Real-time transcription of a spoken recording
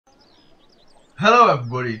Hello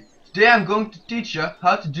everybody, today I'm going to teach you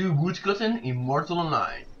how to do woodcutting in Mortal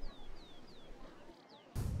Online.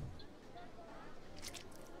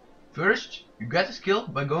 First, you get a skill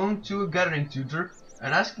by going to a gathering tutor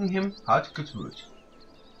and asking him how to cut wood.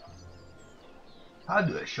 How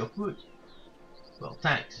do I chop wood? Well,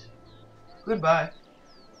 thanks. Goodbye.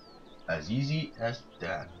 As easy as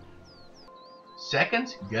that.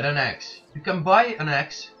 Second, get an axe. You can buy an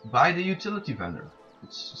axe by the utility vendor.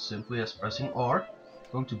 It's simply as pressing R,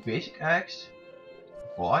 going to basic axe,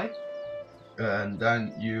 buy, and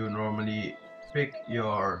then you normally pick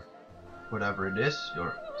your whatever it is,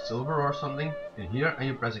 your silver or something in here, and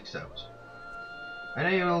you press accept. And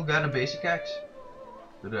then you will get a basic axe.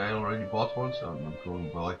 But I already bought one, so I'm not going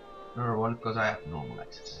to buy another one because I have normal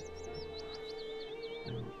axes.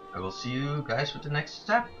 And I will see you guys with the next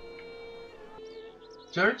step.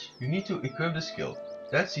 Third, you need to equip the skill.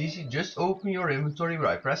 That's easy, just open your inventory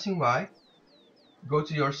by pressing Y. Go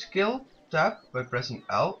to your skill tab by pressing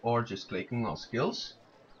L or just clicking on skills.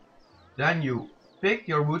 Then you pick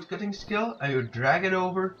your woodcutting skill and you drag it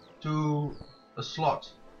over to a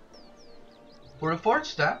slot. For the fourth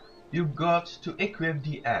step, you've got to equip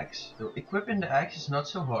the axe. So equipping the axe is not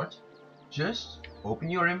so hard. Just open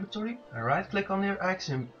your inventory and right click on your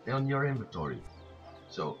axe on your inventory.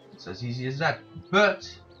 So it's as easy as that.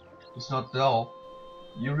 But it's not all.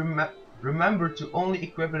 You remember to only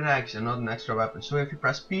equip an axe and not an extra weapon. So if you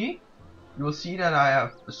press P, you will see that I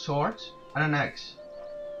have a sword and an axe.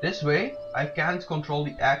 This way I can't control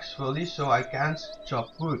the axe fully, so I can't chop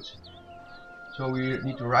wood. So we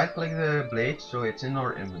need to right click the blade so it's in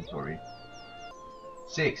our inventory.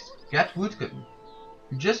 6. Get woodcutting.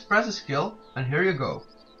 You just press a skill and here you go.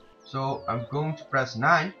 So I'm going to press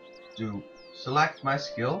 9 to select my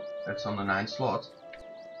skill, that's on the 9th slot.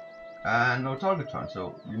 And no target found,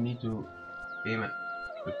 so you need to aim at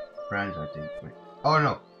the branch, I think. Wait. Oh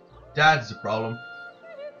no, that's the problem.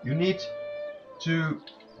 You need to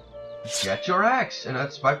get your axe, and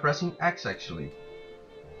that's by pressing X actually.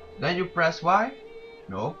 Then you press Y.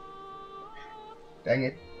 No. Dang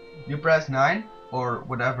it. You press 9 or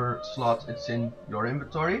whatever slot it's in your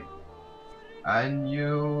inventory, and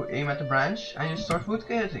you aim at the branch and you start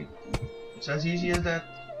woodcutting. It's as easy as that.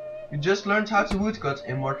 You just learned how to woodcut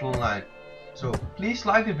in Mortal Online. So please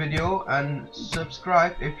like the video and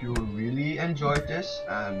subscribe if you really enjoyed this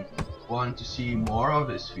and want to see more of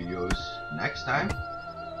these videos next time.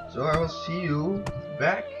 So I will see you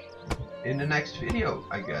back in the next video,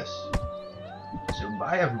 I guess. So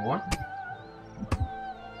bye everyone.